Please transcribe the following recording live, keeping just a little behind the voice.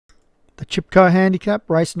Qipco Handicap,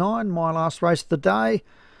 race 9, my last race of the day.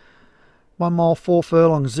 1 mile 4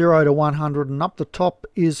 furlongs, 0 to 100, and up the top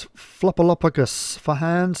is Flopolopicus for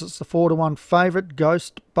Hans. It's the 4 to 1 favourite.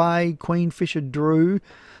 Ghost Bay, Queenfisher Drew,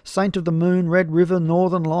 Saint of the Moon, Red River,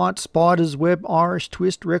 Northern Light, Spider's Web, Irish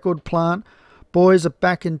Twist, Record Plant, Boys Are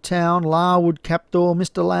Back in Town, Larwood Captor,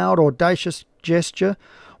 Mr. Loud, Audacious Gesture,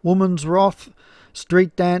 Woman's Wrath,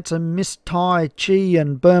 Street Dancer, Miss Tai Chi,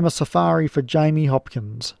 and Burma Safari for Jamie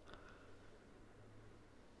Hopkins.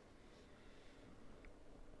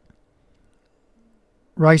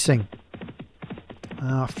 Racing.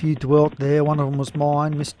 A few dwelt there. One of them was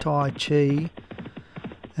mine, Miss Tai Chi.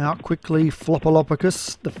 Out quickly,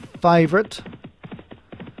 Flopolopicus, the favourite.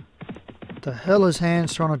 What the hell is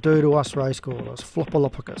Hans trying to do to us racecallers?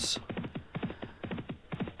 Flopolopicus.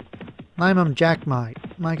 Name him Jack, mate.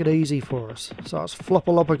 Make it easy for us. So it's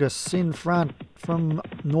Flopolopicus in front from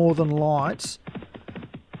Northern Lights.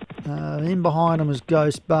 In behind them is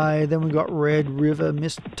Ghost Bay. Then we've got Red River,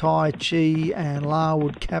 Miss Tai Chi, and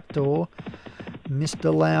Larwood Captor.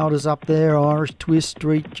 Mr. Loud is up there. Irish Twist,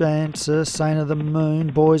 Street Dancer, Saint of the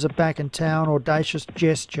Moon, Boys Are Back in Town, Audacious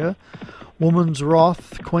Gesture, Woman's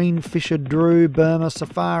Wrath, Queenfisher Drew, Burma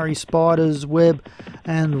Safari, Spider's Web,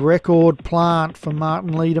 and Record Plant for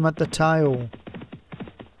Martin Leadham at the tail.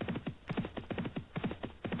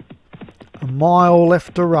 A mile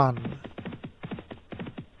left to run.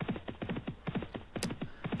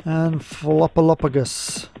 And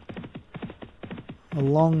Flopolopicus. A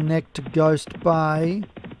long neck to Ghost Bay.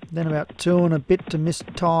 Then about 2 and a bit to Miss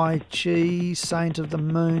Tai Chi, Saint of the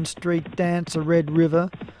Moon, Street Dancer, Red River.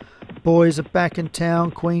 Boys Are Back in Town,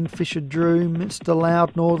 Queenfisher Drew, Mr.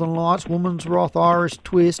 Loud, Northern Lights, Woman's Wrath, Irish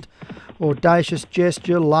Twist, Audacious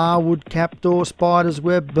Gesture, Larwood Captor, Spider's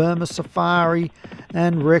Web, Burma Safari,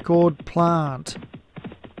 and Record Plant.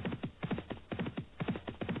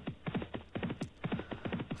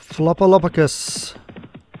 Flopolopicus.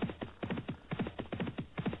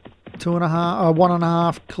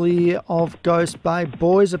 1.5 clear of Ghost Bay.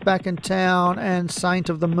 Boys Are Back in Town and Saint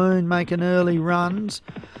of the Moon making early runs.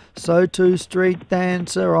 So too Street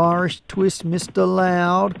Dancer, Irish Twist, Mr.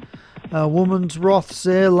 Loud. Woman's Wrath's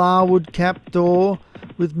there, Larwood Captor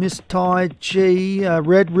with Miss Tai Chi.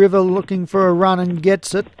 Red River looking for a run and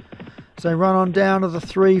gets it. So they run on down to the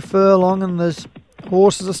 3 furlong, and there's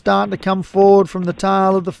horses are starting to come forward from the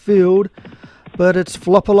tail of the field. But it's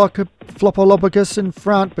Flopolopicus in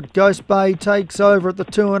front, but Ghost Bay takes over at the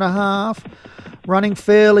 2.5. Running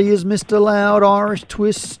fairly is Mr. Loud, Irish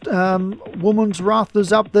Twist, Woman's Wrath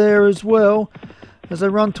is up there as well. As they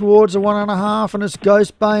run towards the 1.5, and it's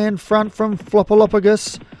Ghost Bay in front from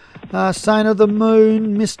Flopolopicus. Saint of the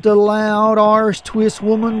Moon, Mr. Loud, Irish Twist,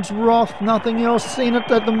 Woman's Wrath, nothing else in it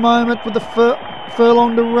at the moment with the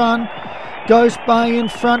furlong to run. Ghost Bay in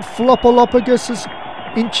front, Flopolopicus is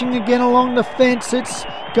inching again along the fence. It's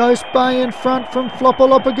Ghost Bay in front from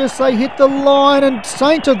Flopolopicus. They hit the line, and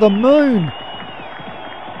Saint of the Moon.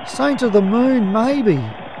 Saint of the Moon, maybe.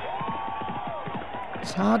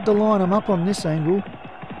 It's hard to line them up on this angle.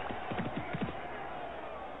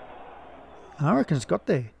 I reckon it's got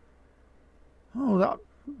there. Oh,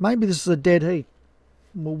 maybe this is a dead heat.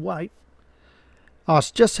 We'll wait. Oh,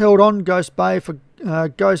 it's just held on, Ghost Bay, for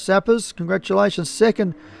Ghost Zappers. Congratulations.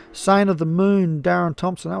 Second, Saint of the Moon, Darren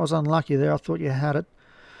Thompson. That was unlucky there. I thought you had it.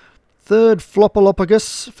 Third,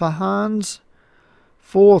 Flopolopicus for Hans.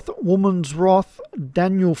 Fourth, Woman's Wrath,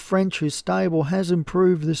 Daniel French, whose stable has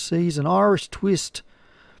improved this season. Irish Twist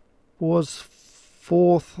was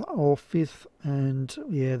 4th or 5th, and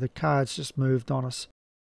yeah, the card's just moved on us.